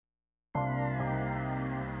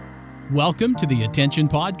Welcome to the Attention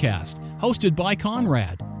Podcast, hosted by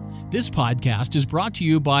Conrad. This podcast is brought to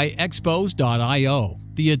you by Expos.io,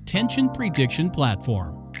 the attention prediction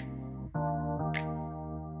platform.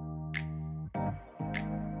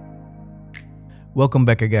 Welcome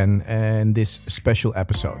back again in this special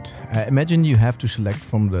episode. Imagine you have to select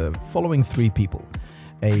from the following three people.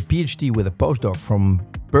 A PhD with a postdoc from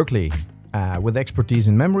Berkeley with expertise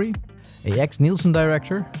in memory, a ex-Nielsen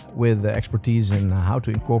director with expertise in how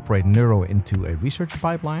to incorporate neuro into a research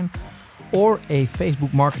pipeline, or a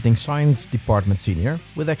Facebook marketing science department senior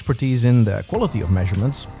with expertise in the quality of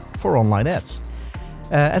measurements for online ads.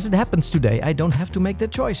 As it happens today, I don't have to make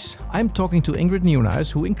that choice. I'm talking to Ingrid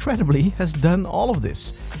Nieuwenhuis, who incredibly has done all of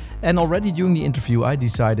this. And already during the interview, I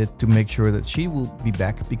decided to make sure that she will be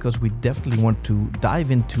back because we definitely want to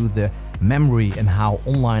dive into the memory and how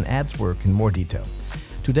online ads work in more detail.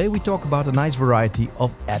 Today we talk about a nice variety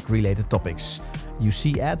of ad-related topics. You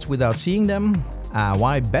see ads without seeing them,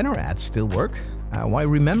 why banner ads still work, why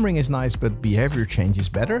remembering is nice but behavior change is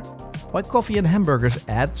better, why coffee and hamburgers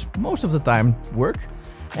ads most of the time work,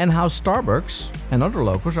 and how Starbucks and other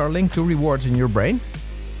locals are linked to rewards in your brain.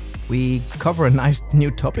 We cover a nice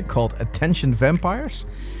new topic called attention vampires,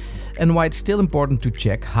 and why it's still important to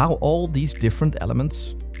check how all these different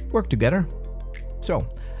elements work together. So,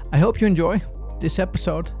 I hope you enjoy this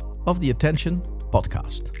episode of the Attention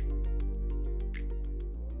Podcast.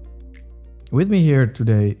 With me here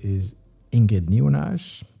today is Ingrid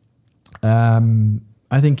Nieuwenhuis.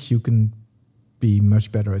 I think you can be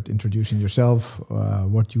much better at introducing yourself,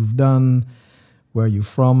 what you've done, where you're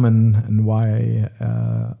from, and why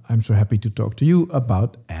I'm so happy to talk to you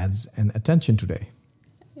about ads and attention today.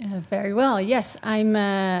 Very well. Yes,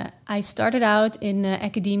 I started out in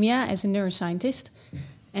academia as a neuroscientist.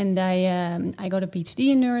 And I got a PhD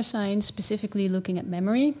in neuroscience, specifically looking at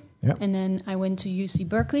memory. Yep. And then I went to UC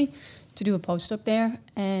Berkeley to do a postdoc there.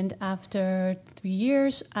 And after 3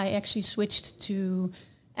 years, I actually switched to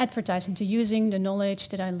advertising, to using the knowledge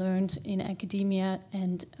that I learned in academia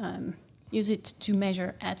and use it to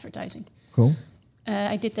measure advertising. Cool.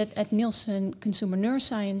 I did that at Nielsen Consumer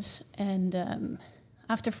Neuroscience. And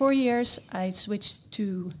after 4 years, I switched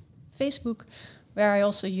to Facebook, where I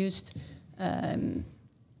also used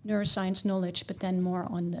neuroscience knowledge, but then more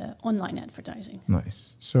on the online advertising.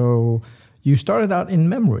 Nice. So you started out in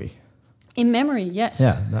memory. In memory, yes.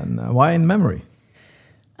 Yeah. Then why in memory?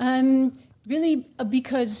 Really,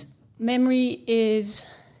 because memory is,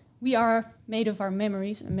 we are made of our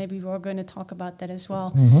memories, and maybe we're going to talk about that as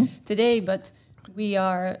well today. But we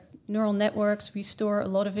are neural networks. We store a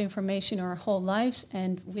lot of information our whole lives,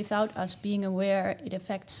 and without us being aware, it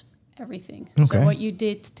affects everything. Okay. So what you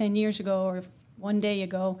did 10 years ago or 1 day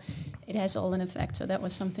ago, it has all an effect. So that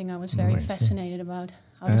was something I was very fascinated about.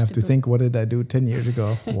 I have to think, what did I do 10 years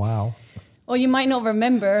ago? Wow. Well, you might not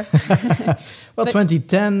remember. Well,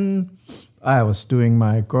 2010, I was doing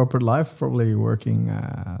my corporate life, probably working,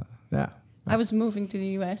 I was moving to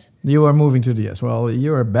the US. You were moving to the US. Well,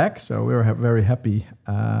 you are back, so we were very happy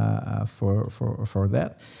for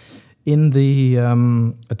that. In the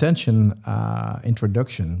attention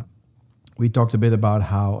introduction, we talked a bit about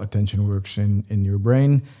how attention works in your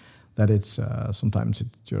brain, that it's sometimes it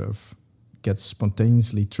sort of gets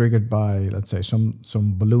spontaneously triggered by, let's say,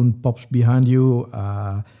 some balloon pops behind you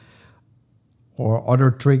or other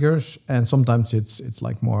triggers. And sometimes it's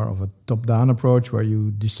like more of a top-down approach where you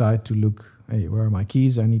decide to look, hey, where are my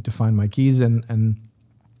keys? I need to find my keys. And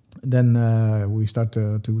then we start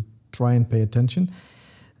to try and pay attention.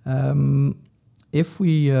 If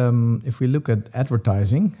we look at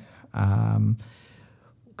advertising,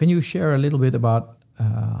 can you share a little bit about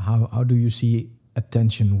how do you see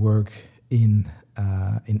attention work in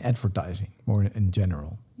advertising, more in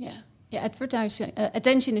general? Yeah. Advertising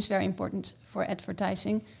attention is very important for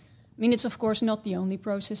advertising. I mean, it's of course not the only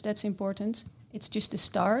process that's important. It's just the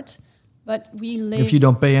start. But we live. If you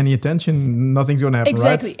don't pay any attention, nothing's going to happen.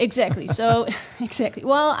 Exactly. So exactly.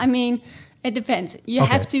 Well, I mean, it depends. You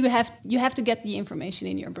have to get the information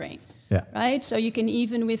in your brain. Yeah. Right. So you can,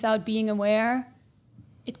 even without being aware,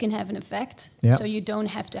 it can have an effect. Yeah. So you don't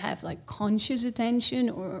have to have like conscious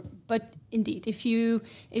attention, but indeed, if you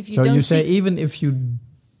so don't. You say even if you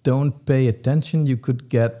don't pay attention, you could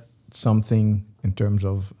get something in terms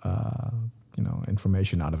of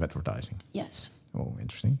information out of advertising. Yes. Oh,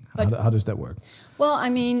 interesting. How does that work? Well, I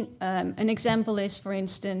mean, an example is, for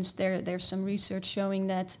instance, there's some research showing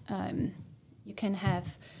that you can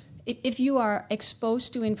have. If you are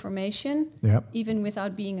exposed to information, even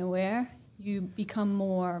without being aware, you become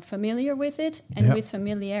more familiar with it. And with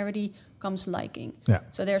familiarity comes liking. Yeah.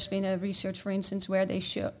 So there's been a research, for instance, where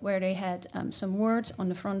they had some words on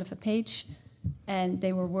the front of a page, and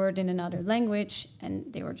they were worded in another language, and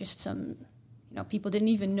they were just some, people didn't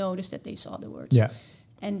even notice that they saw the words. Yeah.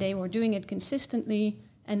 And they were doing it consistently,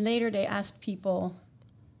 and later they asked people,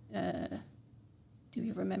 do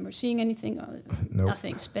you remember seeing anything? Nope.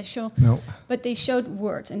 Nothing special. No. But they showed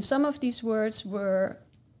words, and some of these words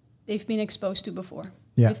they've been exposed to before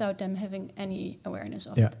without them having any awareness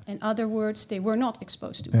of it. And other words they were not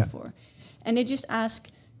exposed to before. And they just ask,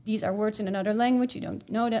 these are words in another language, you don't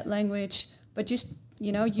know that language, but just,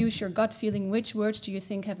 use your gut feeling. Which words do you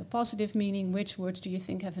think have a positive meaning? Which words do you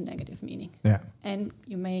think have a negative meaning? Yeah. And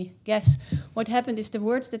you may guess what happened is the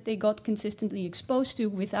words that they got consistently exposed to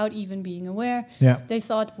without even being aware, they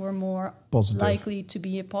thought were more positive. Likely to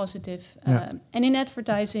be a positive. And in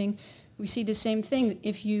advertising, we see the same thing.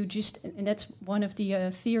 If you and that's one of the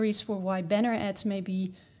theories for why banner ads may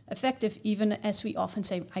be effective, even as we often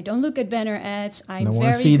say, I don't look at banner ads, I'm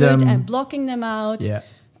very good at blocking them out. Yeah.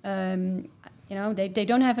 They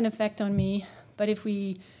don't have an effect on me, but if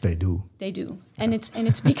they do, and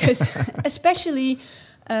it's because especially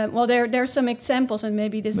there are some examples, and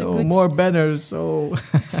maybe this is a good more banners. So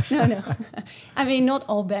no, I mean not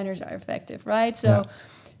all banners are effective, right? So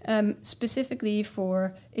specifically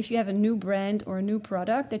for if you have a new brand or a new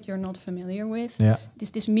product that you're not familiar with,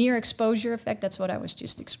 this mere exposure effect. That's what I was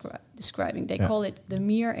just describing. They call it the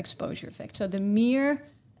mere exposure effect. So the mere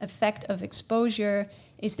effect of exposure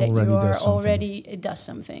is that it does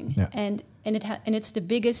something, and it's the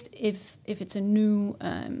biggest if it's a new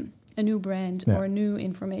brand or new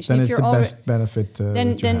information. Then if it's the best benefit.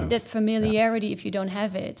 Then that familiarity, if you don't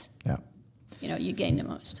have it, you gain the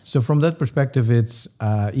most. So from that perspective, it's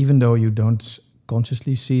even though you don't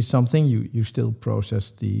consciously see something, you still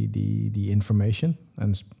process the information,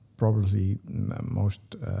 and it's probably most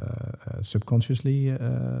subconsciously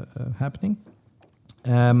happening.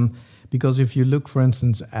 Because if you look, for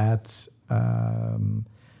instance, at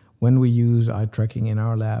when we use eye tracking in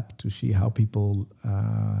our lab to see how people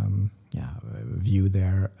view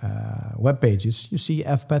their web pages, you see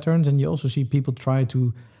F patterns, and you also see people try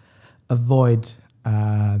to avoid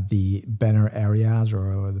the banner areas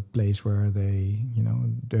or the place where they,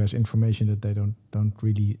 there's information that they don't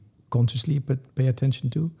really consciously pay attention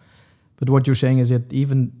to. But what you're saying is that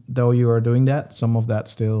even though you are doing that, some of that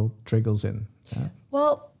still trickles in. Yeah?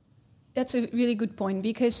 Well, that's a really good point,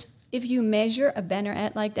 because if you measure a banner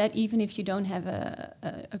ad like that, even if you don't have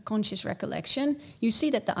a conscious recollection, you see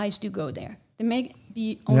that the eyes do go there. They may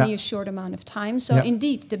be only a short amount of time. So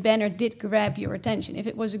indeed, the banner did grab your attention. If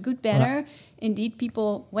it was a good banner, indeed,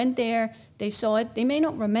 people went there, they saw it. They may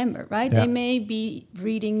not remember, right? They may be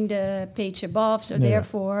reading the page above, so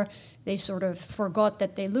therefore they sort of forgot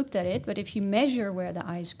that they looked at it. But if you measure where the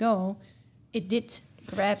eyes go, it did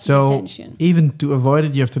grab the attention. So even to avoid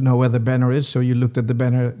it, you have to know where the banner is. So you looked at the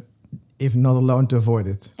banner, if not alone, to avoid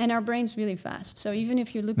it. And our brain's really fast. So even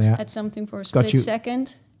if you look at something for a split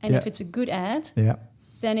second, and if it's a good ad,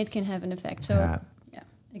 then it can have an effect. So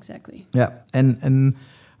exactly. Yeah, and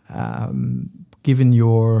given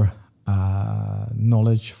your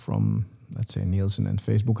knowledge from, let's say, Nielsen and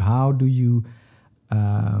Facebook, how do you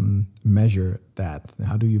measure that?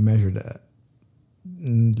 How do you measure the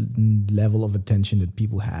level of attention that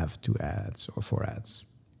people have to ads or for ads?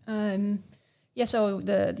 So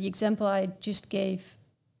the example I just gave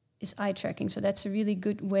is eye tracking. So that's a really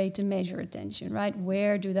good way to measure attention, right?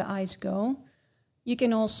 Where do the eyes go? You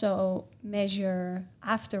can also measure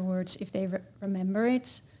afterwards if they remember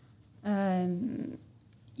it.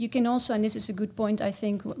 You can also, and this is a good point, I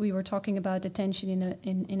think, what we were talking about attention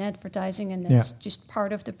in advertising, and that's just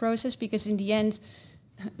part of the process, because in the end,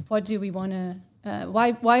 what do we want to,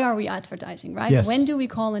 why are we advertising, right? Yes. When do we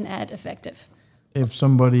call an ad effective? If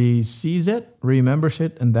somebody sees it, remembers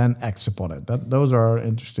it, and then acts upon it. Those are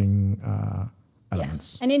interesting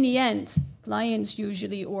elements. And in the end, clients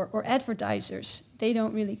usually, or advertisers, they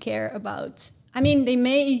don't really care about, they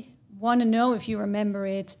may want to know if you remember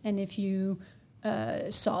it and if you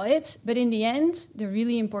saw it, but in the end, the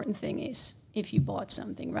really important thing is if you bought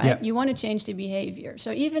something, right? You want to change the behavior.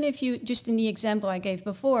 So even if you, just in the example I gave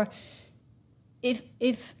before,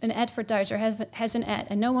 if an advertiser has an ad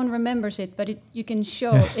and no one remembers it, but you can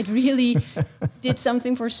show it really did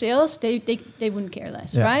something for sales, they wouldn't care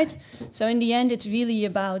less, right? So in the end, it's really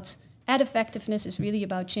about, ad effectiveness is really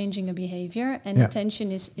about changing a behavior, and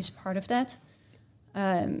attention is part of that.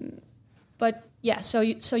 So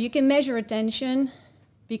you can measure attention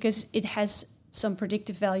because it has some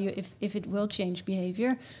predictive value if it will change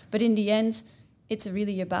behavior. But in the end, it's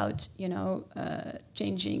really about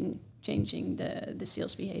changing changing the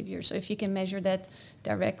sales behavior. So if you can measure that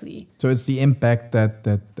directly. So it's the impact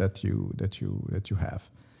that you have.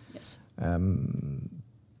 Yes.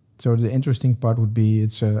 So the interesting part would be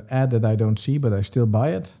it's an ad that I don't see, but I still buy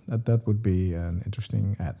it. That would be an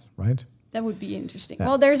interesting ad, right? That would be interesting. Yeah.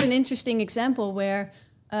 Well, there's an interesting example where...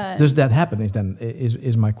 Does that happen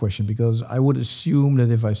is my question, because I would assume that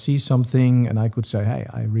if I see something and I could say, hey,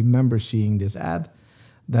 I remember seeing this ad,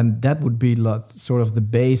 then that would be sort of the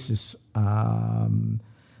basis,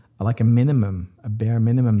 like a bare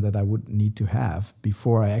minimum that I would need to have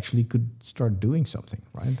before I actually could start doing something,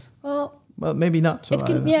 right? Well, maybe not. So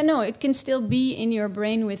it can still be in your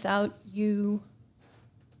brain without you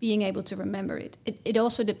being able to remember it. It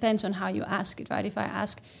also depends on how you ask it, right? If I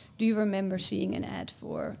ask, do you remember seeing an ad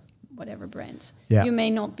for whatever brand? Yeah. You may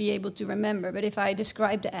not be able to remember, but if I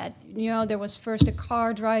describe the ad, there was first a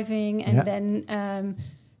car driving, and then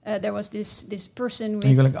there was this person with...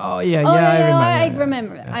 And you're like, I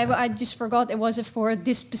remember. I just forgot it was for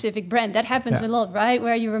this specific brand. That happens a lot, right?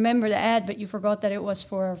 Where you remember the ad, but you forgot that it was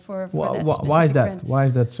for that specific why is that? brand. Why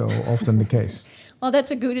is that so often the case? Well,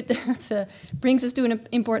 brings us to an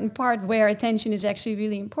important part where attention is actually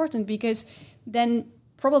really important, because then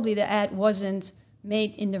probably the ad wasn't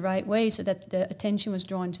made in the right way so that the attention was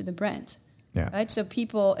drawn to the brand. Yeah. Right. So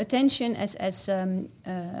attention, as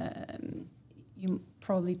you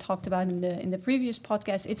probably talked about in the previous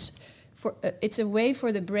podcast, it's a way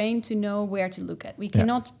for the brain to know where to look at. We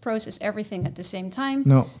cannot process everything at the same time.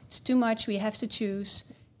 No, it's too much. We have to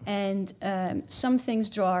choose. And some things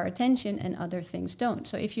draw our attention and other things don't.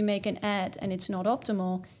 So if you make an ad and it's not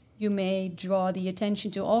optimal, you may draw the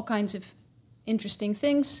attention to all kinds of interesting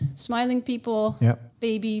things, smiling people,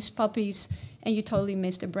 babies, puppies, and you totally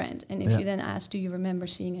miss the brand. And if you then ask, do you remember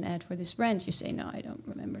seeing an ad for this brand? You say, no, I don't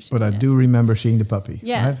remember seeing it. But I do remember seeing the puppy.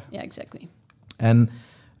 Yeah, right? Yeah, exactly. And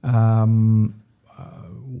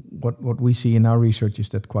what we see in our research is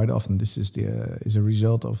that quite often this is a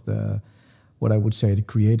result of what I would say the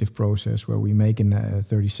creative process, where we make a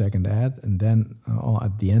 30-second ad, and then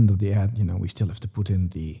at the end of the ad, we still have to put in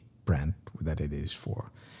the brand that it is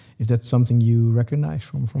for. Is that something you recognize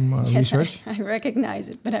from research? Yes, I recognize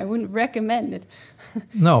it, but I wouldn't recommend it.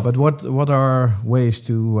 No, but what are ways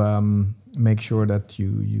to make sure that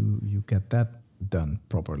you get that done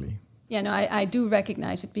properly? Yeah, no, I do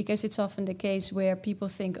recognize it, because it's often the case where people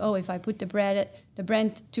think, oh, if I put the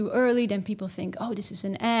brand too early, then people think, oh, this is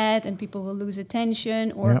an ad, and people will lose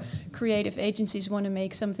attention. Or creative agencies want to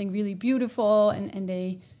make something really beautiful, and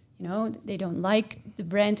they don't like the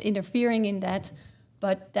brand interfering in that.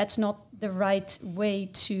 But that's not the right way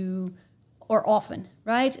to, or often,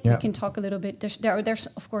 right? Yeah. We can talk a little bit. There's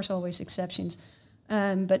of course always exceptions,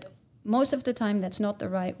 but most of the time that's not the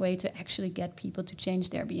right way to actually get people to change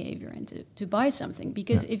their behavior and to buy something.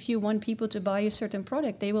 Because if you want people to buy a certain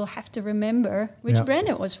product, they will have to remember which brand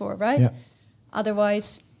it was for, right? Yeah.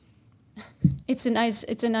 Otherwise, it's a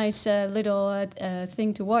nice little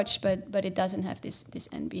thing to watch, but it doesn't have this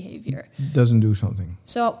end behavior. It doesn't do something.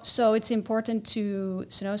 So it's important to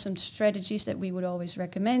know some strategies that we would always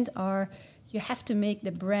recommend are, you have to make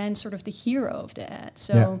the brand sort of the hero of the ad.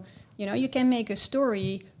 So you can make a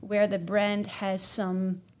story where the brand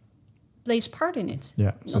plays part in it.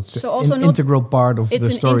 Yeah. So it's an integral part of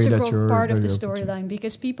the story that you're... It's an integral part of the storyline,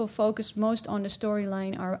 because people focus most on the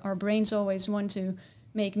storyline. Our brains always want to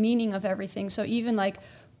make meaning of everything. So even like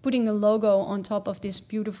putting a logo on top of this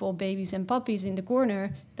beautiful babies and puppies in the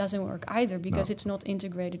corner doesn't work either, because it's not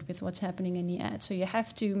integrated with what's happening in the ad. So you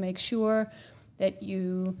have to make sure that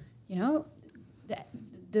the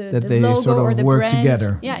logo sort of or the work brand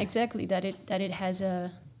together. Yeah, exactly. That it has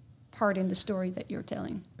a part in the story that you're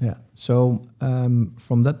telling. Yeah. So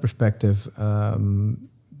from that perspective,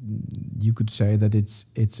 you could say that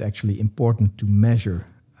it's actually important to measure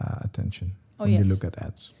attention. When you look at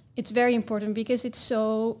ads, it's very important, because it's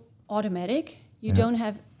so automatic. You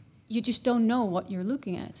just don't know what you're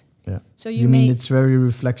looking at. Yeah. So you mean it's very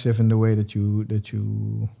reflexive in the way that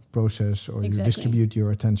you process or you distribute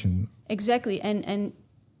your attention. Exactly, and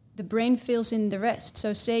the brain fills in the rest.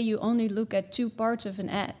 So say you only look at 2 parts of an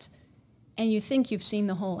ad, and you think you've seen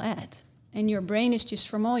the whole ad, and your brain is just,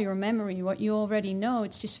 from all your memory, what you already know,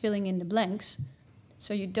 it's just filling in the blanks.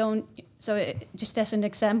 So you don't. So just as an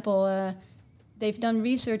example. They've done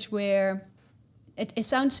research where it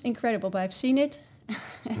sounds incredible, but I've seen it.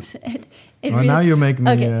 Now you're making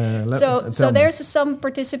me... So there's some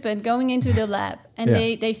participant going into the lab, and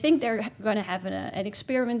they think they're going to have an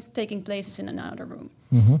experiment taking place in another room.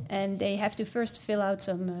 Mm-hmm. And they have to first fill out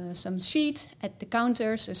some sheets at the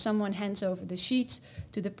counter. So someone hands over the sheets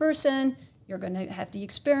to the person. You're going to have the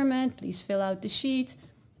experiment. Please fill out the sheet.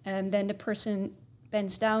 and then the person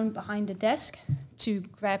bends down behind the desk to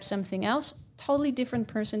grab something else. Totally different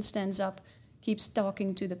person stands up, keeps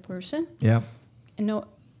talking to the person. Yeah. And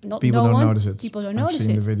People don't notice it. People don't I've notice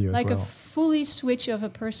seen it. the video like as well. a fully switch of a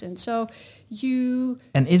person. So you...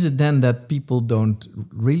 And is it then that people don't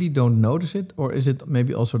notice it? Or is it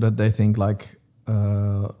maybe also that they think like,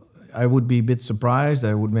 I would be a bit surprised.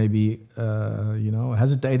 I would maybe,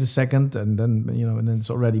 hesitate a second and then it's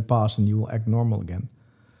already passed and you will act normal again.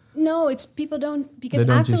 No, it's people don't, because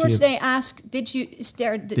They don't afterwards they ask, did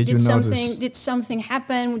something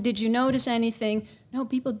happen? Did you notice anything? No,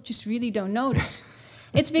 people just really don't notice.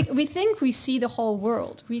 We think we see the whole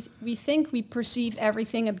world. We think we perceive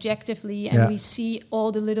everything objectively, and we see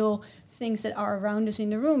all the little things that are around us in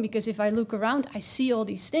the room. Because if I look around, I see all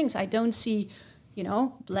these things. I don't see,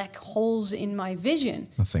 black holes in my vision.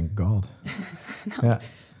 Oh, thank God. No. Yeah.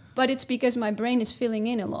 But it's because my brain is filling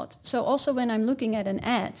in a lot. So also when I'm looking at an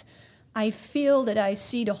ad, I feel that I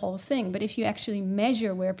see the whole thing. But if you actually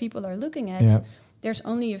measure where people are looking at, there's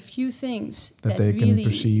only a few things that they really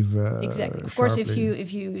can perceive. Exactly. Of course, if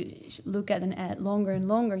you look at an ad longer and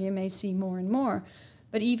longer, you may see more and more.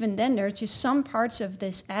 But even then, there are just some parts of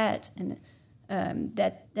this ad and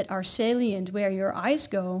that are salient where your eyes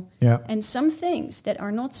go, and some things that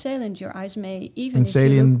are not salient, your eyes may even. And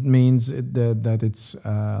salient means that it's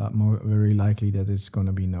very likely that it's going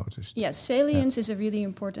to be noticed. Yes, salience is a really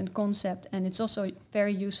important concept, and it's also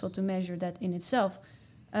very useful to measure that in itself.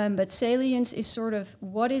 But salience is sort of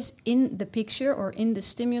what is in the picture or in the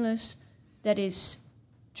stimulus that is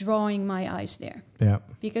drawing my eyes there. Yeah.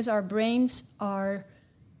 Because our brains are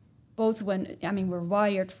both we're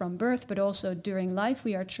wired from birth, but also during life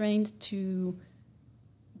we are trained to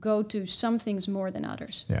go to some things more than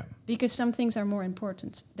others. Yeah. Because some things are more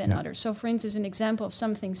important than others. So for instance, an example of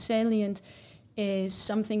something salient is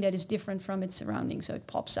something that is different from its surroundings. So it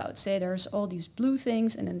pops out. Say there's all these blue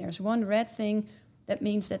things and then there's one red thing. That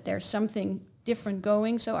means that there's something different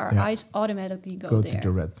going. So our eyes automatically go there. Go to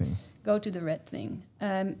the red thing. Go to the red thing.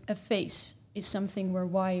 A face is something we're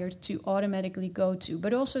wired to automatically go to.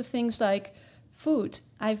 But also things like food.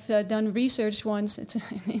 I've done research once. It's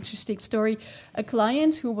an interesting story. A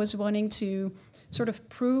client who was wanting to sort of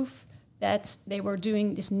prove that they were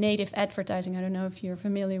doing this native advertising. I don't know if you're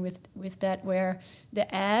familiar with that, where the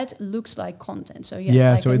ad looks like content. So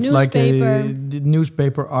so it's like the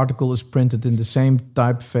newspaper article is printed in the same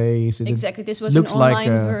typeface. Exactly. This was an online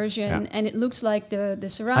version, and it looks like the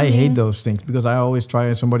surrounding. I hate those things because I always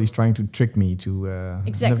somebody's trying to trick me to.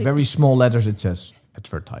 In the very small letters it says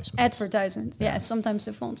advertisement. Advertisement. Yeah. Sometimes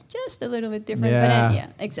the font's just a little bit different. Yeah.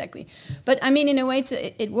 But exactly. But I mean, in a way,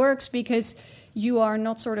 it works because you are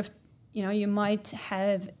not sort of. You might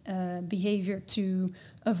have behavior to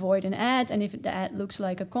avoid an ad, and if the ad looks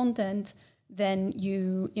like a content, then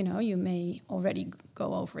you may already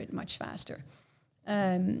go over it much faster.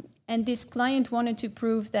 And this client wanted to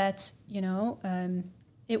prove that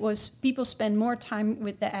it was people spend more time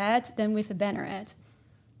with the ad than with the banner ad,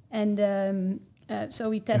 and so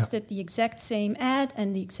we tested the exact same ad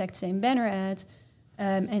and the exact same banner ad.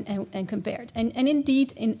 And compared. And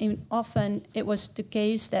indeed, in often it was the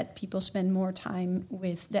case that people spend more time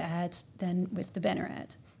with the ads than with the banner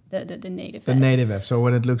ad, the native ad. The native ad. So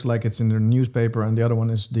when it looks like it's in the newspaper and the other one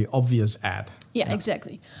is the obvious ad. Yeah,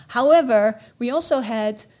 exactly. However, we also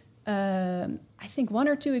had, I think, one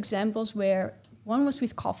or two examples where one was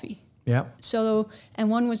with coffee. Yeah. So, and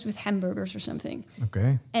one was with hamburgers or something.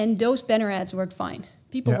 Okay. And those banner ads worked fine.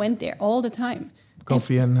 People went there all the time.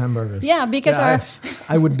 Coffee and hamburgers. Yeah, because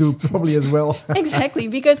I would do probably as well. Exactly,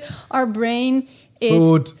 because our brain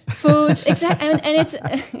is food. Exactly, and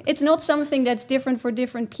it's not something that's different for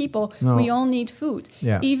different people. No. We all need food.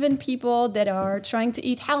 Yeah. Even people that are trying to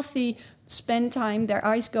eat healthy spend time. Their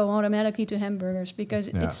eyes go automatically to hamburgers because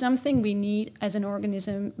it's something we need as an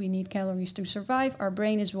organism. We need calories to survive. Our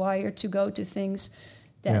brain is wired to go to things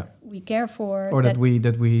that we care for or that we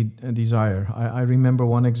desire. I remember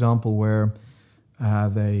one example where.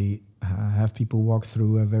 They have people walk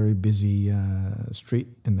through a very busy street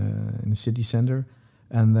in the city center,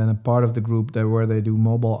 and then a part of the group where they do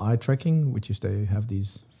mobile eye tracking, which is they have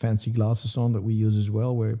these fancy glasses on that we use as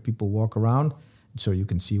well, where people walk around so you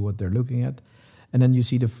can see what they're looking at. And then you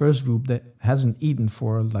see the first group that hasn't eaten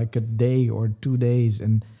for like a day or 2 days,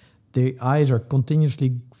 and their eyes are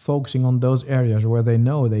continuously focusing on those areas where they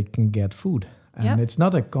know they can get food. And it's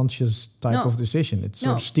not a conscious type of decision. It's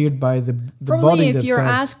sort of steered by the Probably body. If you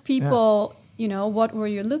ask people, what were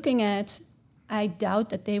you looking at, I doubt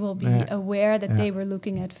that they will be aware that they were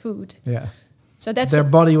looking at food. Yeah. So that's their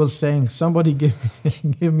body was saying, "Somebody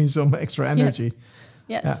give me some extra energy."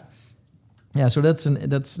 Yes. Yeah, so that's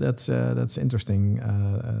interesting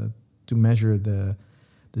to measure the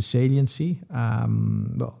saliency.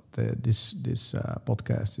 This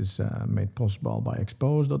podcast is made possible by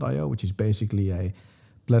Expose.io, which is basically a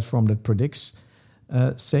platform that predicts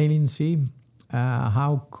saliency.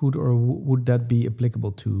 How could or would that be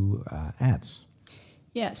applicable to ads?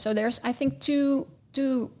 Yeah, so there's, I think, two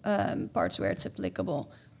parts where it's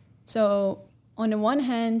applicable. So on the one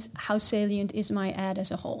hand, how salient is my ad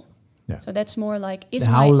as a whole? Yeah. So that's more like,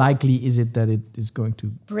 how likely is it that it is going to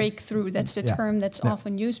break through? That's the term that's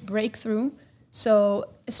often used, breakthrough. So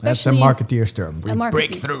especially that's a marketeer's term.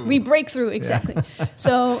 We break through, exactly. Yeah.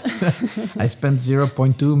 So I spent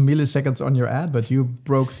 0.2 milliseconds on your ad, but you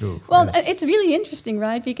broke through. Well, it's really interesting,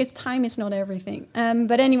 right? Because time is not everything.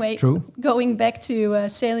 But anyway, going back to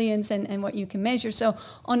salience and what you can measure. So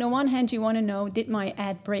on the one hand, you want to know, did my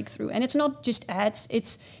ad break through? And it's not just ads.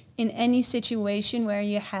 It's in any situation where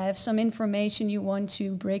you have some information you want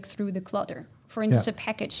to break through the clutter. For instance, a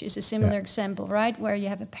package is a similar example, right? Where you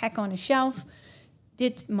have a pack on a shelf.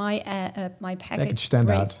 Did my package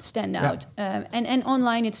stand out? And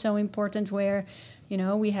online it's so important where,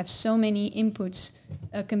 we have so many inputs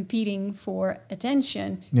competing for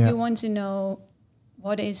attention. Yeah. You want to know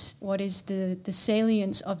what is the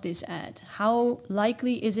salience of this ad? How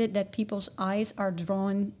likely is it that people's eyes are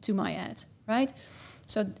drawn to my ad, right?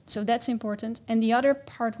 So that's important. And the other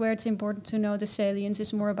part where it's important to know the salience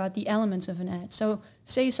is more about the elements of an ad. So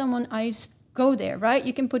say someone's eyes go there, right?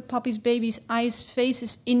 You can put puppies, babies, eyes,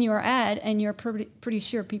 faces in your ad, and you're pretty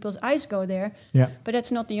sure people's eyes go there. Yeah. But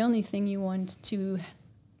that's not the only thing you want to,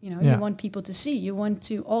 you want people to see. You want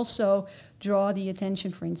to also draw the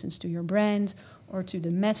attention, for instance, to your brand or to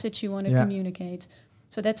the message you want to communicate.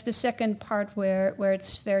 So that's the second part where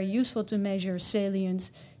it's very useful to measure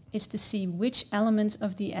salience, is to see which elements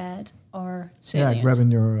of the ad are salient.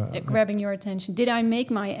 Yeah, grabbing your attention. Did I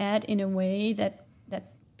make my ad in a way that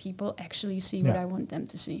people actually see what I want them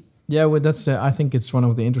to see? Yeah, well, that's. I think it's one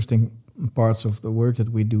of the interesting parts of the work that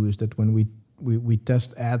we do is that when we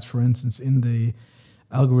test ads, for instance, in the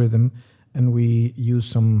algorithm, and we use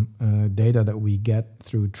some data that we get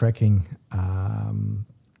through tracking,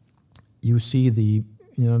 you see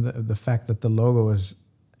the fact that the logo is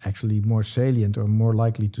actually more salient or more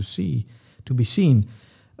likely to be seen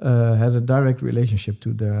has a direct relationship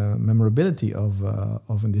to the memorability of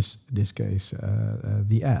in this case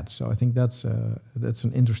the ad. So I think that's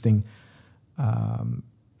an interesting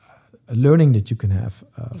learning that you can have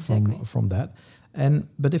from that.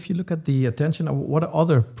 But if you look at the attention, what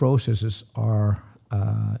other processes are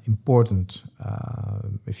important?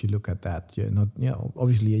 If you look at that,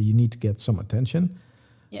 obviously you need to get some attention.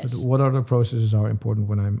 Yes. But what other processes are important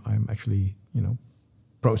when I'm actually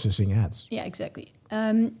processing ads? Yeah, exactly.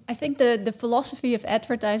 I think the philosophy of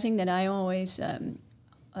advertising that I always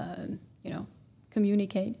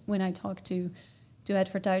communicate when I talk to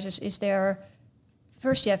advertisers is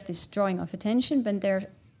first you have this drawing of attention, but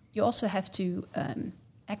you also have to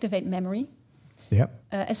activate memory. Yeah.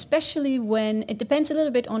 Especially when it depends a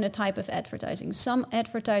little bit on the type of advertising. Some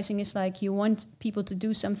advertising is like you want people to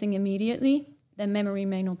do something immediately. Then memory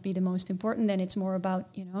may not be the most important. Then it's more about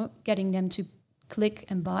getting them to click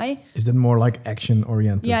and buy. Is that more like action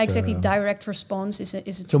oriented? Yeah, exactly. Direct response is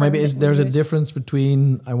a so maybe there's a difference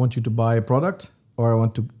between I want you to buy a product or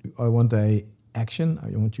I want a action.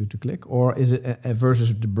 I want you to click, or is it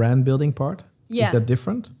versus the brand building part? Yeah. Is that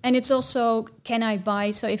different? And it's also, can I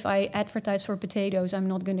buy? So if I advertise for potatoes, I'm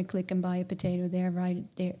not going to click and buy a potato right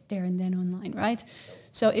there and then online, right?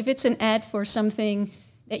 So if it's an ad for something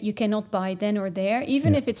that you cannot buy then or there,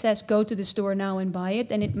 even if it says go to the store now and buy it,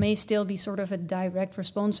 then it may still be sort of a direct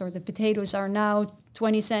response, or the potatoes are now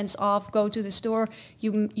 20 cents off, go to the store.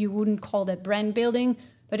 You wouldn't call that brand building,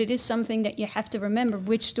 but it is something that you have to remember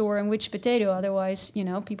which store and which potato. Otherwise,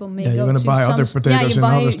 people may go to some... you're going to buy other potatoes in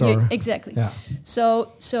another store. Exactly. Yeah.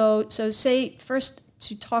 So say first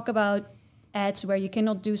to talk about ads where you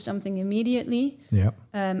cannot do something immediately,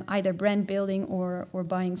 either brand building or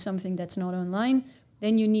buying something that's not online.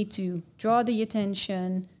 Then you need to draw the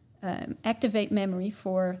attention, activate memory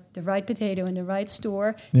for the right potato in the right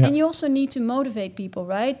store. Yeah. And you also need to motivate people,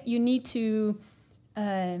 right? You need to,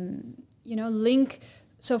 link.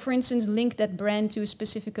 So, for instance, link that brand to a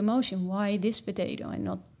specific emotion. Why this potato and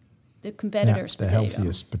not the competitor's potato? The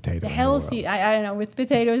healthiest potato. The healthy. I don't know. With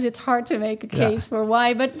potatoes, it's hard to make a case for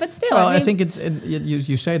why, but still. Well, I think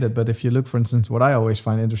you say that, but if you look, for instance, what I always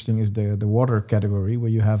find interesting is the water category, where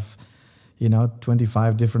you have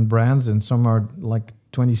 25 different brands, and some are like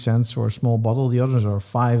 20 cents for a small bottle. The others are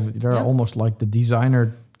 5. They're almost like the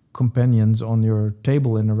designer companions on your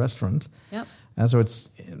table in a restaurant. Yep. And so it's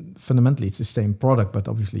fundamentally it's the same product, but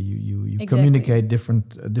obviously you Exactly. communicate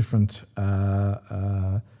different different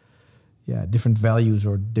values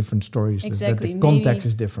or different stories. Exactly. That the context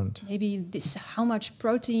is different. Maybe this how much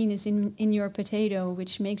protein is in your potato,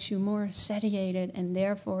 which makes you more satiated, and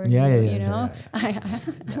therefore you know. I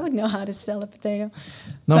don't know how to sell a potato.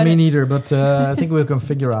 No, but me neither. But I think we can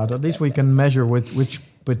figure out. At least we can measure which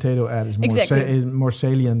potato ad is more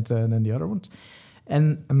salient than the other ones.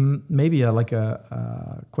 And maybe like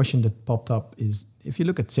a question that popped up is, if you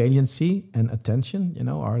look at saliency and attention,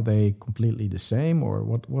 are they completely the same, or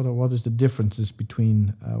what is the differences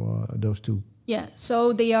between those two? Yeah,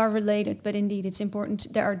 so they are related, but indeed it's important.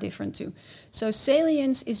 They are different too. So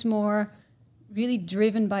salience is more really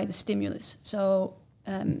driven by the stimulus. So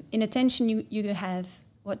in attention, you have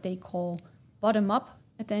what they call bottom-up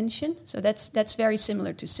attention. So that's very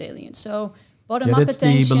similar to salience. So bottom-up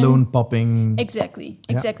attention. That's the balloon popping. Exactly.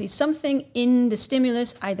 Yeah. Something in the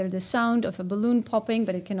stimulus, either the sound of a balloon popping,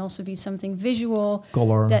 but it can also be something visual.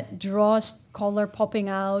 Color. That draws color popping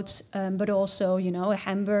out, but also, a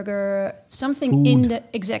hamburger, something Food.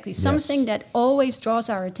 Something that always draws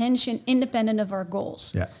our attention independent of our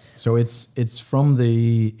goals. Yeah. So it's from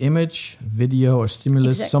the image, video, or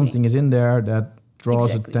stimulus, something is in there that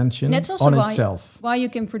draws attention that's also on itself. Why you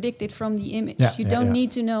can predict it from the image. Yeah, you don't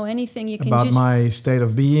need to know anything. You can about just my state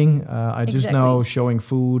of being. I just know showing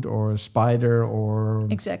food or a spider or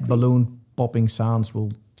balloon popping sounds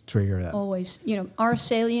will trigger that. Always, are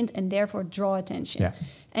salient and therefore draw attention. Yeah.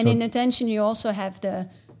 And in attention, you also have the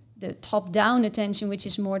top-down attention, which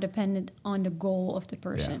is more dependent on the goal of the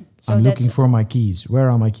person. Yeah. So I'm looking for my keys.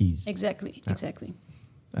 Where are my keys? Exactly. And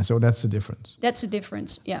so that's the difference. That's the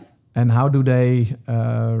difference, yeah. And how do they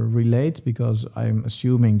relate? Because I'm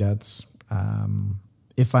assuming that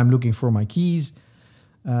if I'm looking for my keys,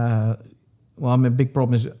 my big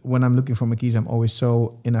problem is when I'm looking for my keys, I'm always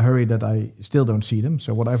so in a hurry that I still don't see them.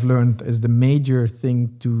 So what I've learned is the major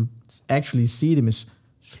thing to actually see them is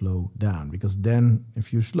slow down. Because then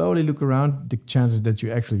if you slowly look around, the chances that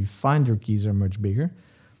you actually find your keys are much bigger.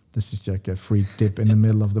 This is like a free tip in the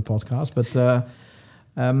middle of the podcast. But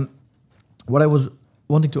what I was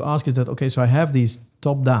wanting to ask is that, okay, so I have these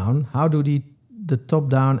top-down. How do the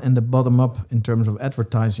top-down and the bottom-up in terms of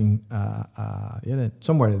advertising,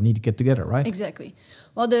 somewhere they need to get together, right? Exactly.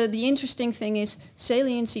 Well, the interesting thing is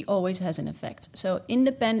saliency always has an effect. So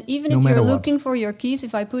even No if you're what. looking for your keys,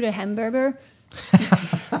 if I put a hamburger...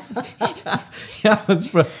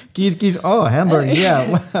 keys. Oh, hamburger.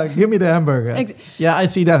 Give me the hamburger. I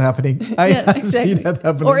see that happening. I see that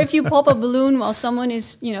happening. Or if you pop a balloon while someone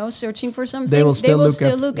is, searching for something, they will still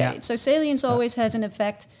look at it. So salience always has an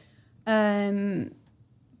effect.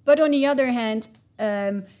 But on the other hand,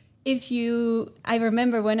 I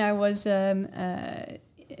remember when I was in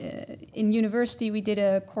university, we did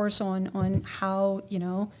a course on how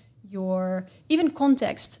your even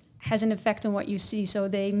context has an effect on what you see. So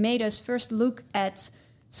they made us first look at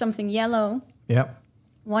something yellow. Yeah.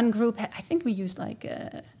 One group, I think we used I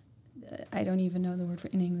don't even know the word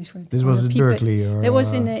in English for it. This was at Berkeley, or that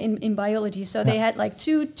was in biology. So they had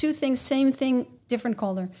two things, same thing, different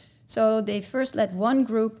color. So they first let one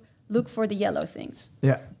group look for the yellow things.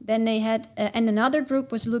 Yeah. Then they had, and another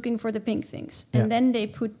group was looking for the pink things. And then they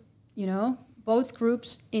put, both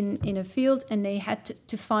groups in a field, and they had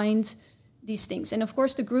to find these things. And of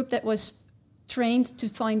course, the group that was trained to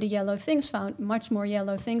find the yellow things found much more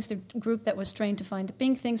yellow things. The group that was trained to find the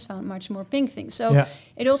pink things found much more pink things. So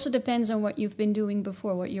it also depends on what you've been doing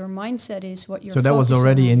before, what your mindset is, what you're. So that was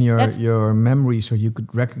already in your memory, so you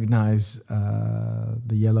could recognize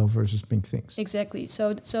the yellow versus pink things. Exactly.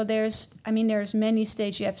 So there's many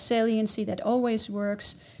stages. You have saliency that always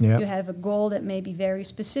works. Yeah. You have a goal that may be very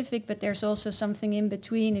specific, but there's also something in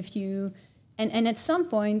between. If you and at some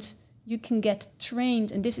point you can get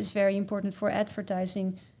trained, and this is very important for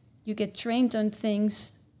advertising. You get trained on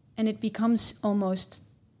things, and it becomes almost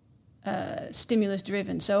stimulus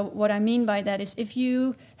driven. So what I mean by that is, if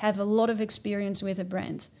you have a lot of experience with a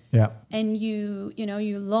brand, and you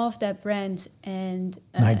love that brand, and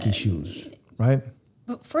Nike shoes, right?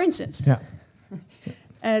 For instance,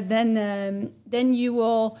 then you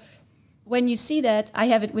will, when you see that, I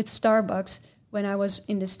have it with Starbucks. When I was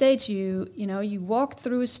in the States, you walk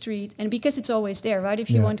through a street, and because it's always there, right? If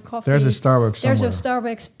you want coffee, there's a Starbucks somewhere. There's a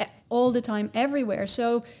Starbucks all the time, everywhere.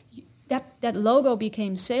 So that logo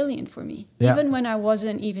became salient for me. Yeah. Even when I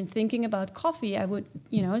wasn't even thinking about coffee, I would,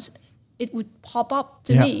 it would pop up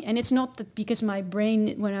to me. And it's not that because my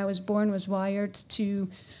brain, when I was born, was wired to,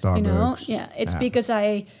 Starbucks. It's because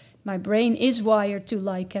my brain is wired to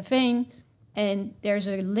like caffeine. And there's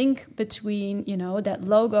a link between, that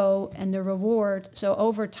logo and the reward. So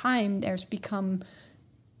over time,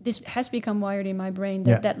 this has become wired in my brain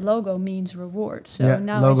that logo means reward. So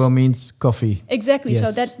now logo means coffee. Exactly. Yes.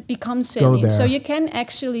 So that becomes salient. So you can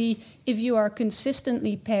actually, if you are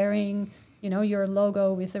consistently pairing, your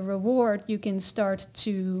logo with a reward, you can start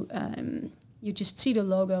to, you just see the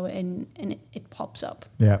logo and it pops up.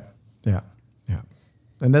 Yeah.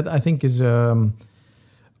 And that I think is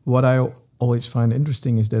what I always find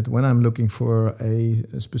interesting is that when I'm looking for a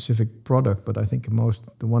specific product, but I think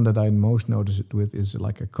the one that I most notice it with is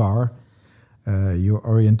like a car. You're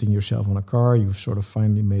orienting yourself on a car. You've sort of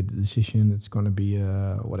finally made the decision. It's going to be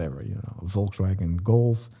a Volkswagen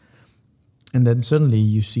Golf. And then suddenly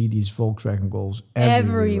you see these Volkswagen Golfs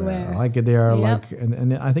everywhere. Like they are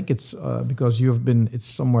and I think it's because it's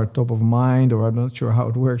somewhere top of mind, or I'm not sure how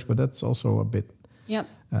it works, but that's also a bit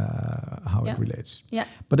how it relates. Yeah.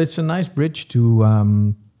 But it's a nice bridge to,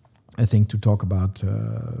 I think, to talk about,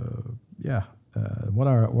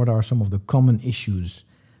 what are some of the common issues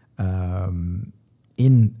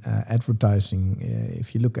in advertising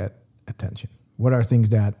if you look at attention. What are things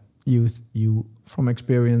that you from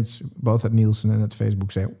experience, both at Nielsen and at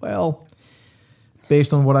Facebook, say, well,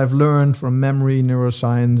 based on what I've learned from memory,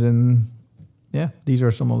 neuroscience, and these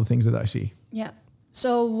are some of the things that I see. Yeah.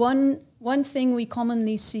 So one thing we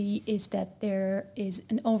commonly see is that there is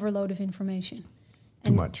an overload of information.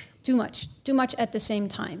 Too much at the same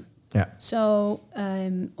time. Yeah. So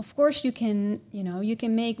of course you can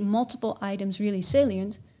make multiple items really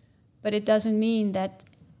salient, but it doesn't mean that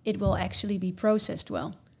it will actually be processed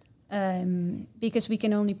well. Because we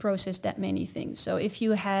can only process that many things. So if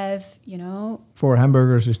you have, 4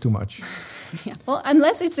 hamburgers is too much. Yeah. Well,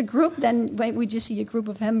 unless it's a group, then we just see a group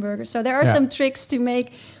of hamburgers. So there are some tricks to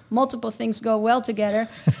make multiple things go well together.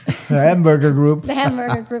 The hamburger group. The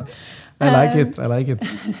hamburger group. I like it.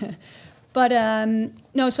 But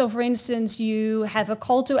no, so for instance, you have a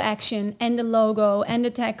call to action and the logo and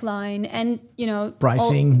the tagline and,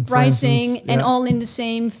 pricing and all in the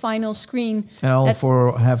same final screen. All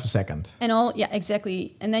for half a second. And all,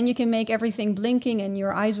 exactly. And then you can make everything blinking and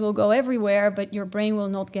your eyes will go everywhere, but your brain will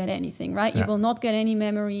not get anything, right? You will not get any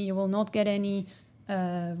memory. You will not get any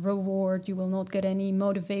reward. You will not get any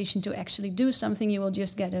motivation to actually do something. You will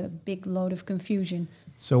just get a big load of confusion.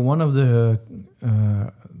 So one of the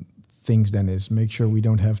things then is make sure we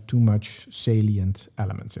don't have too much salient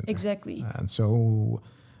elements in there. Exactly. And so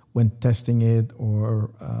when testing it or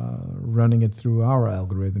running it through our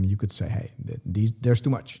algorithm, you could say, hey, there's too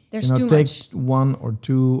much. There's too take much. 1 or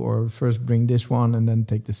 2, or first bring this one and then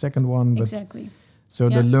take the second one. But exactly. So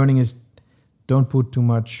the learning is don't put too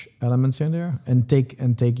much elements in there and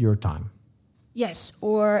take your time. Yes,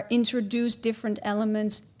 or introduce different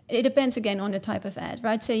elements. It depends again on the type of ad,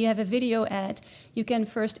 right? Say you have a video ad, you can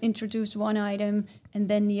first introduce one item and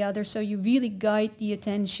then the other. So you really guide the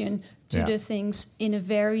attention to the things in a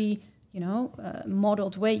very,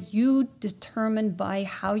 modeled way. You determine by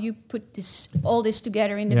how you put all this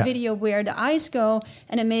together in the video where the eyes go,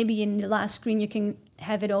 and then maybe in the last screen you can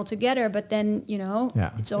have it all together. But then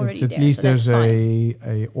it's already there. At least so there's that's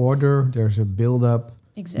a order. There's a build up.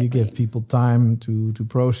 Exactly. You give people time to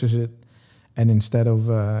process it. And instead of,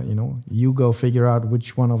 you go figure out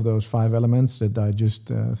which one of those 5 elements that I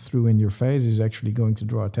just threw in your face is actually going to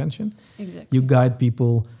draw attention. Exactly. You guide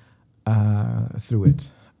people through it.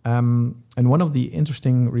 And one of the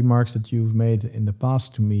interesting remarks that you've made in the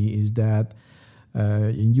past to me is that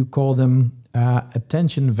you call them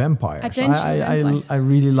attention vampires. Vampires. I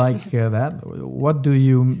really like that. What do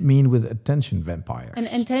you mean with attention vampires? An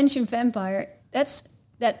attention vampire, that's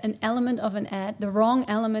that an element of an ad, the wrong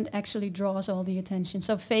element actually draws all the attention.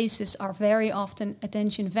 So faces are very often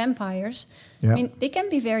attention vampires. Yeah. I mean, they can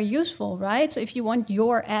be very useful, right? So if you want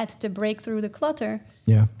your ad to break through the clutter,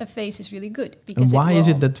 a face is really good. And why is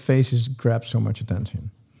it that faces grab so much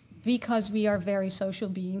attention? Because we are very social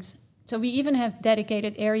beings. So we even have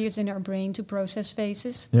dedicated areas in our brain to process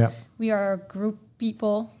faces. Yeah. We are group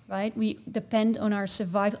people, right? We depend on our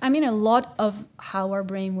survival. I mean, a lot of how our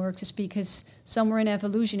brain works is because somewhere in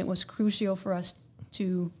evolution it was crucial for us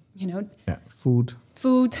to, food,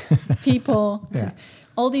 people.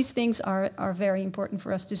 All these things are very important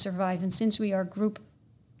for us to survive. And since we are group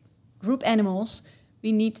animals,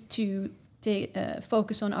 we need to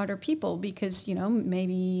focus on other people because,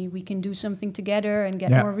 maybe we can do something together and get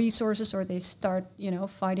more resources, or they start,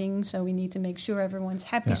 fighting. So we need to make sure everyone's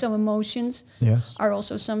happy. So emotions are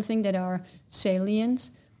also something that are salient,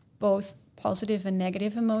 both positive and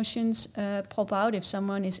negative emotions pop out. If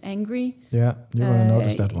someone is angry, you're going to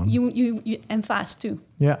notice that one. You and fast too.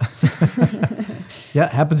 Yeah, yeah,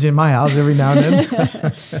 happens in my house every now and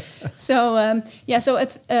then. So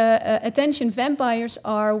attention vampires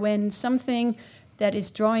are when something that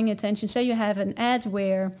is drawing attention. Say you have an ad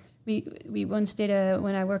where we once did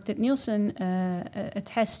when I worked at Nielsen a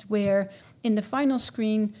test where in the final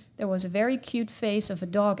screen there was a very cute face of a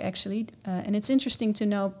dog actually, and it's interesting to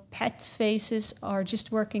know pet faces are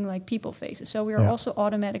just working like people faces. So we are also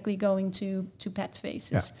automatically going to pet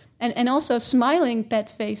faces, and also smiling pet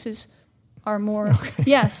faces are more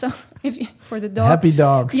so for the dog, happy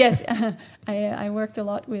dog. Yes, I worked a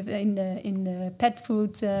lot with in the pet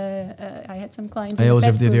food. I had some clients. I always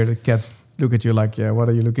have to hear the cats look at you like, what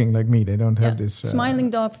are you looking like me? They don't have this. Smiling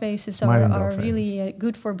dog faces are really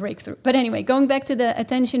good for breakthrough. But anyway, going back to the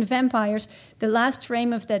attention vampires, the last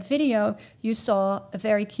frame of that video, you saw a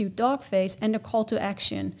very cute dog face and a call to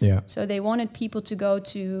action. Yeah. So they wanted people to go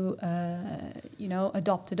to,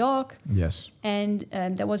 adopt a dog. Yes. And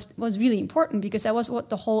that was really important because that was what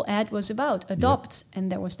the whole ad was about, adopt. Yeah.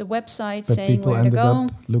 And there was the website but saying where to go.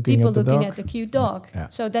 Looking at the cute dog. Yeah.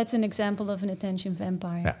 So that's an example of an attention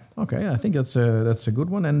vampire. Yeah. Okay, I think that's a good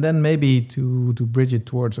one. And then maybe to bridge it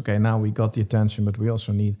towards, now we got the attention, but we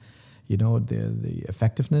also need, the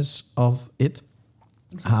effectiveness of it.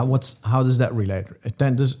 Exactly. How does that relate?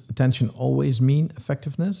 Does attention always mean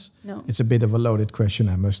effectiveness? No. It's a bit of a loaded question,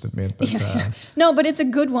 I must admit. But no, but it's a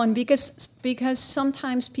good one because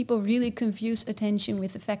sometimes people really confuse attention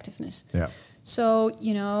with effectiveness. Yeah. So,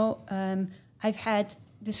 I've had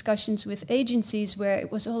discussions with agencies where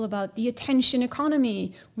it was all about the attention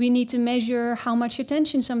economy. We need to measure how much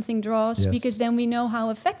attention something draws because then we know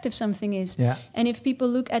how effective something is. Yeah. And if people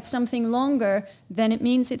look at something longer, then it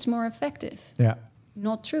means it's more effective. Yeah.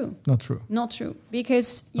 Not true. Not true.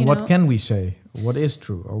 Because, what can we say? What is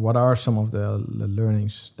true? Or what are some of the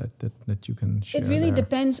learnings that you can share? It really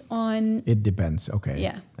depends on... It depends, okay.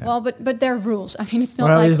 Yeah. Well, but there are rules. I mean, it's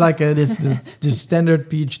not it's like the standard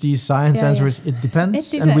PhD science answer is it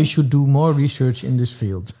depends, and we should do more research in this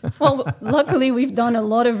field. Well, luckily we've done a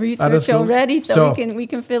lot of research already, so we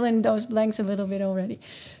can fill in those blanks a little bit already.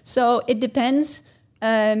 So it depends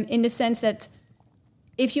in the sense that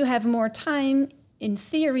if you have more time, in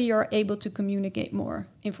theory, you're able to communicate more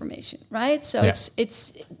information, right? So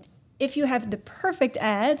it's if you have the perfect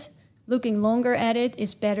ad, looking longer at it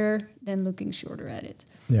is better than looking shorter at it.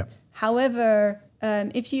 Yeah. However,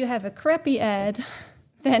 if you have a crappy ad,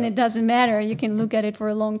 then it doesn't matter. You can look at it for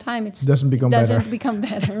a long time. It doesn't become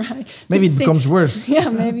better, right? Maybe it becomes worse. Yeah,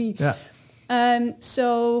 maybe. Yeah. And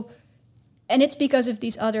it's because of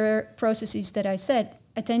these other processes that I said.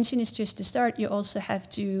 Attention is just the start. You also have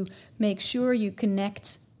to make sure you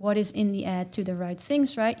connect what is in the ad to the right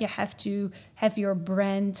things, right? You have to have your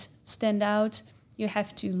brand stand out. You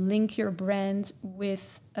have to link your brand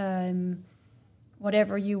with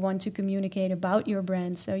whatever you want to communicate about your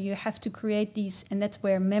brand. So you have to create these, and that's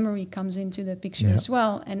where memory comes into the picture as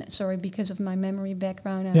well. And sorry, because of my memory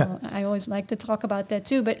background, I always like to talk about that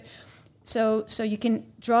too. But so you can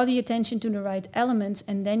draw the attention to the right elements,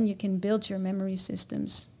 and then you can build your memory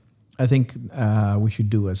systems. I think we should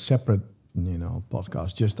do a separate,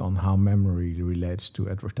 podcast just on how memory relates to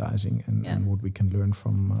advertising and what we can learn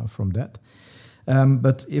from that.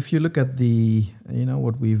 But if you look at the,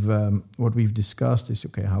 what we've discussed is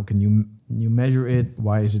how can you measure it?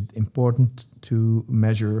 Why is it important to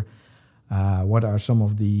measure? What are some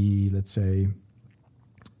of the, let's say,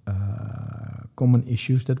 common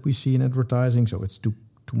issues that we see in advertising? So it's too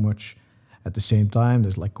much at the same time.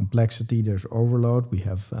 There's like complexity, there's overload. We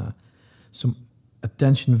have some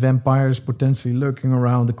attention vampires potentially lurking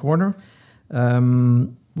around the corner.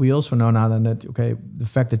 We also know now that the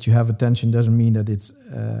fact that you have attention doesn't mean that it's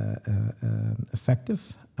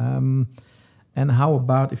effective. And how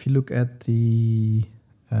about if you look at the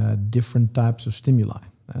different types of stimuli?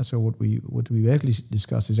 So what we actually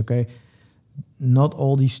discussed is not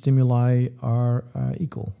all these stimuli are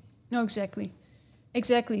equal. No, exactly.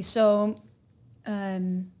 So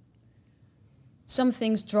some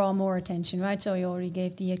things draw more attention, right? So you already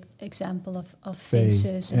gave the example of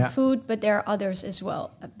faces and food, but there are others as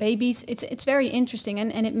well. Babies, it's very interesting,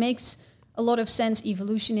 and it makes a lot of sense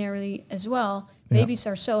evolutionarily as well. Babies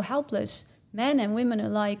are so helpless. Men and women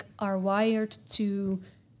alike are wired to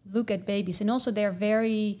look at babies, and also they're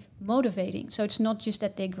very motivating. So it's not just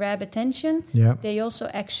that they grab attention, they also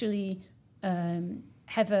actually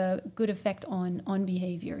have a good effect on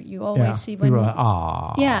behavior. You always see when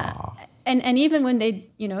and even when they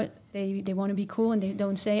they want to be cool and they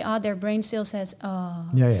don't say their brain still says .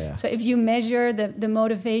 So if you measure the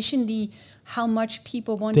motivation, the how much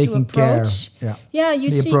people want Taking to approach. Care. You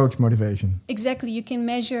the see approach motivation. Exactly. You can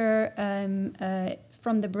measure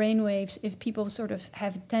from the brainwaves if people sort of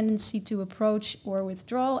have a tendency to approach or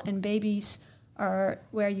withdraw, and babies are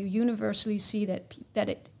where you universally see that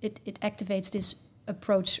it activates this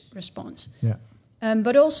approach response. Yeah.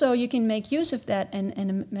 But also you can make use of that,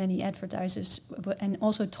 and many advertisers and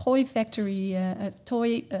also toy factory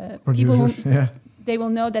people they will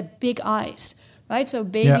know that big eyes, right? So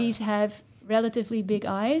babies have relatively big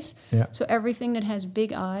eyes. Yeah. So everything that has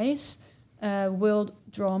big eyes will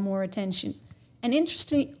draw more attention. And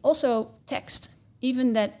interestingly, also text,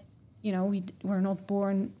 even that, we're not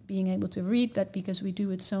born being able to read, but because we do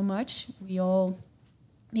it so much, we all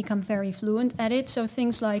become very fluent at it. So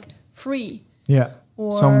things like free. Yeah.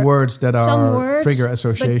 Or some words that are trigger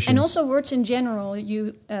associations. And also words in general.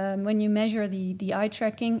 You when you measure the eye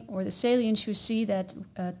tracking or the salience, you see that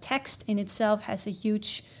text in itself has a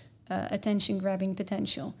huge attention-grabbing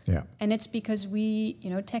potential. Yeah. And it's because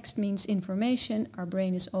text means information. Our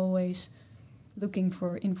brain is always looking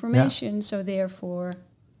for information, so therefore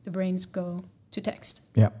the brains go to text.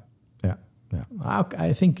 Yeah.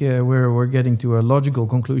 I think we're getting to a logical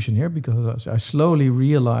conclusion here, because I slowly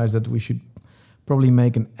realized that we should probably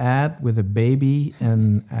make an ad with a baby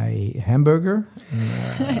and a hamburger,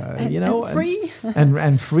 and free.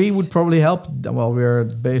 and free would probably help. Well, we're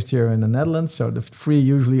based here in the Netherlands, so the free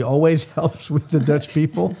usually always helps with the Dutch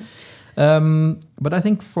people. But I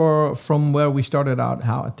think from where we started out,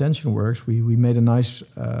 how attention works, we made a nice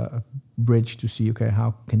bridge to see, okay,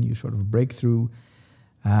 how can you sort of break through?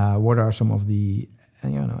 What are some of the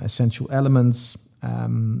essential elements?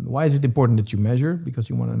 Why is it important that you measure? Because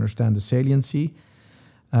you want to understand the saliency.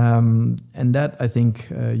 And that, I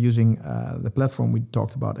think, using the platform we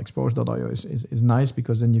talked about, expose.io, is nice,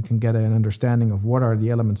 because then you can get an understanding of what are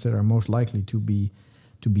the elements that are most likely to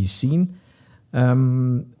be seen.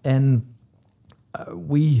 And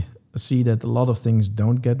we see that a lot of things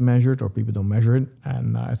don't get measured, or people don't measure it.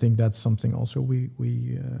 And I think that's something also we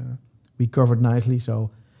covered nicely.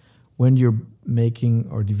 So when you're making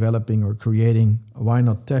or developing or creating, why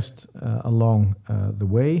not test along the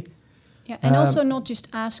way? Yeah, and also not just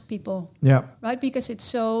ask people. Yeah. Right? Because it's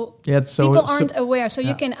so people aren't aware. So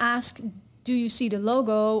you can ask, do you see the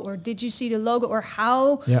logo, or did you see the logo, or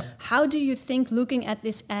how do you think, looking at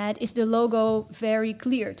this ad, is the logo very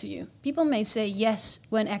clear to you? People may say yes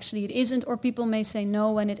when actually it isn't, or people may say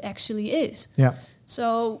no when it actually is. Yeah.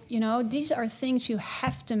 So, these are things you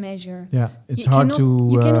have to measure. Yeah, it's hard to...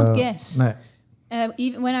 You cannot guess. No.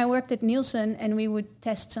 Even when I worked at Nielsen and we would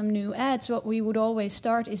test some new ads, what we would always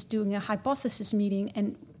start is doing a hypothesis meeting.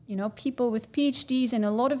 And, people with PhDs and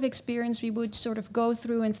a lot of experience, we would sort of go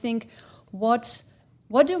through and think, what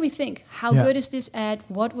do we think? How good is this ad?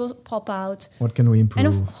 What will pop out? What can we improve?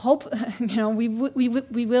 And hope,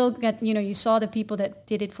 we will get, you saw the people that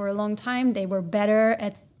did it for a long time. They were better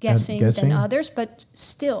at guessing than others, but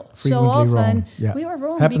still, frequently so often wrong. Yeah. we are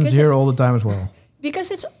wrong. Happens here all the time as well.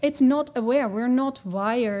 Because it's not aware. We're not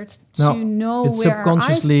wired to know it's where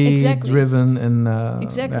subconsciously our eyes, driven and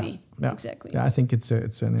exactly. Yeah, I think it's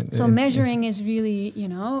so measuring is really,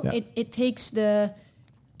 it takes the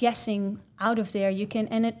guessing out of there. You can,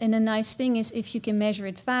 and a nice thing is, if you can measure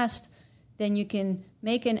it fast, then you can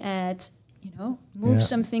make an ad, move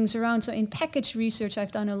some things around. So in package research,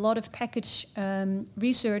 I've done a lot of package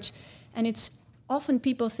research, and it's often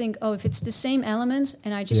people think, oh, if it's the same elements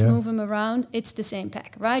and I just move them around, it's the same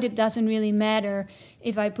pack, right? It doesn't really matter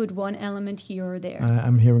if I put one element here or there.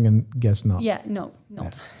 I'm hearing a guess not. Yeah, no,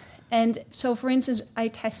 not. Yeah. And so, for instance, I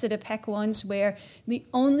tested a pack once where the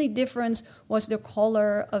only difference was the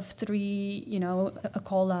color of three, a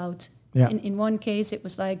call out. Yeah. In one case, it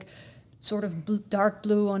was like sort of dark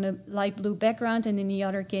blue on a light blue background, and in the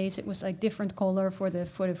other case, it was like different color for the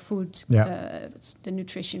food, the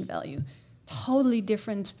nutrition value. Totally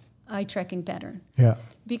different eye tracking pattern. Yeah.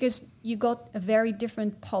 Because you got a very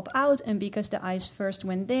different pop out, and because the eyes first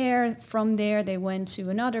went there, from there they went to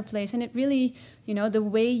another place, and it really, the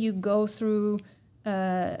way you go through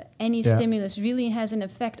any stimulus really has an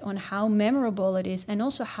effect on how memorable it is, and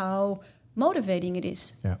also how motivating it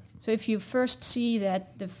is. Yeah. So if you first see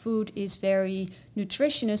that the food is very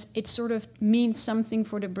nutritious, it sort of means something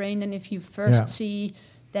for the brain than if you first see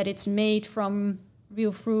that it's made from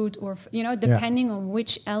real fruit, or depending on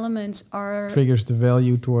which elements are triggers the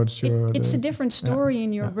value towards your. It's a different story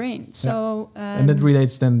in your brain. So and it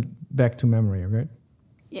relates then back to memory, right?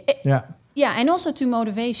 Yeah, and also to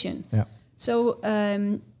motivation. Yeah. So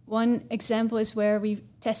one example is where we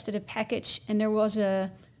tested a package, and there was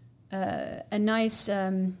a nice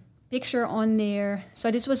picture on there. So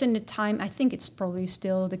this was in the time, I think it's probably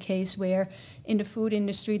still the case, where in the food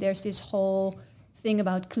industry there's this whole thing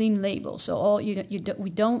about clean labels. So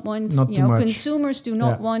we don't want, consumers do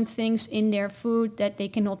not want things in their food that they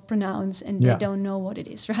cannot pronounce and they don't know what it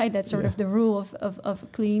is, right? That's sort of the rule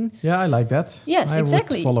of clean. Yeah, I like that. Yes,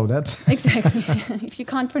 exactly. I would follow that. Exactly. If you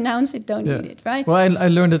can't pronounce it, don't eat it, right? Well, I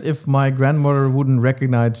learned that if my grandmother wouldn't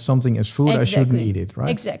recognize something as food, I shouldn't eat it,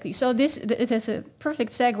 right? Exactly. So it is a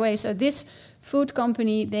perfect segue. So this food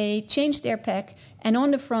company, they changed their pack, and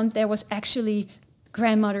on the front there was actually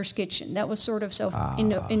grandmother's kitchen. That was sort of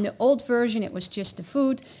in the old version it was just the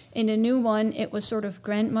food. In the new one it was sort of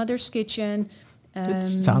grandmother's kitchen. It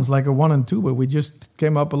sounds like a 1 and 2, but we just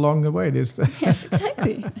came up along the way. Yes,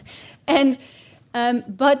 exactly. And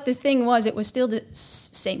but the thing was, it was still the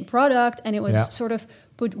same product, and it was sort of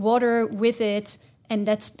put water with it. And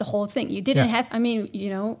that's the whole thing. You didn't have,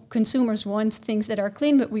 consumers want things that are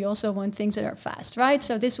clean, but we also want things that are fast, right?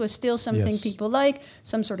 So this was still something people like,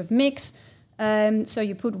 some sort of mix. So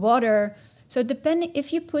you put water. So depending,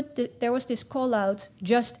 if you there was this call out,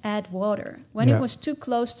 just add water. When it was too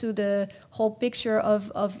close to the whole picture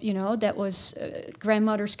of that was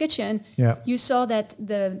grandmother's kitchen, you saw that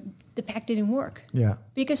the pack didn't work. Yeah.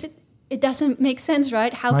 Because it doesn't make sense,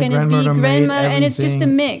 right? How can it be grandmother and it's just a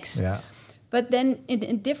mix? Yeah. But then in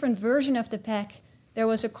a different version of the pack, there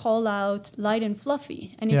was a call out light and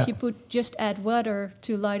fluffy. And if you just add water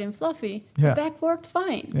to light and fluffy, the pack worked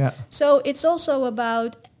fine. Yeah. So it's also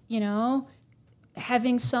about,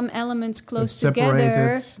 having some elements close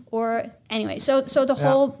together. Or anyway, so the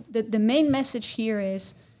whole, the main message here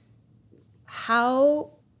is how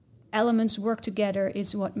elements work together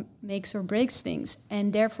is what makes or breaks things.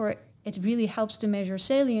 And therefore, it really helps to measure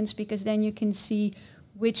salience, because then you can see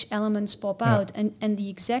which elements pop out, and the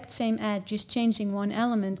exact same ad, just changing one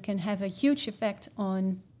element, can have a huge effect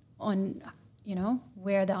on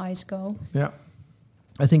where the eyes go. Yeah,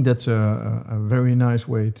 I think that's a very nice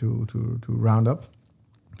way to round up.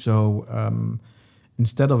 So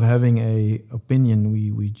instead of having a opinion,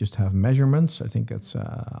 we just have measurements. I think that's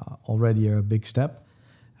already a big step.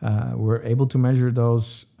 We're able to measure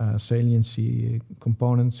those saliency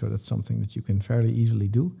components, so that's something that you can fairly easily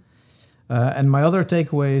do. And my other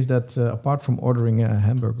takeaway is that apart from ordering a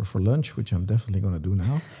hamburger for lunch, which I'm definitely going to do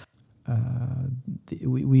now,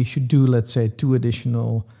 we should do, let's say, 2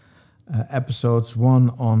 additional episodes,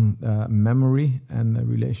 one on memory and the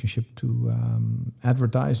relationship to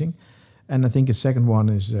advertising. And I think a second one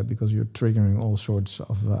is because you're triggering all sorts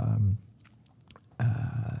of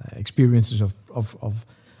experiences of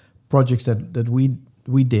projects that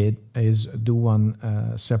we did, is do one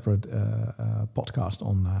separate podcast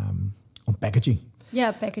on packaging.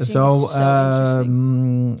 Yeah, packaging. So, is so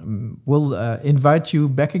interesting. We'll invite you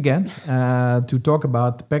back again to talk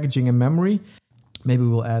about packaging and memory. Maybe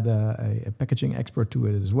we'll add a packaging expert to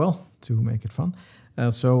it as well to make it fun.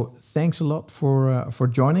 So thanks a lot for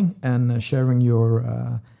joining and sharing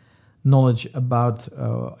your knowledge about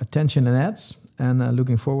attention and ads. And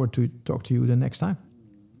looking forward to talk to you the next time.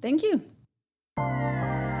 Thank you.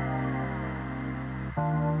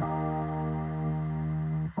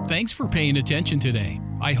 Thanks for paying attention today.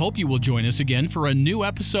 I hope you will join us again for a new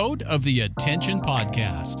episode of the Attention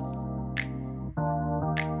Podcast.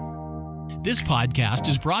 This podcast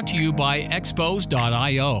is brought to you by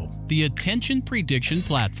Expose.io, the attention prediction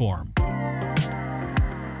platform.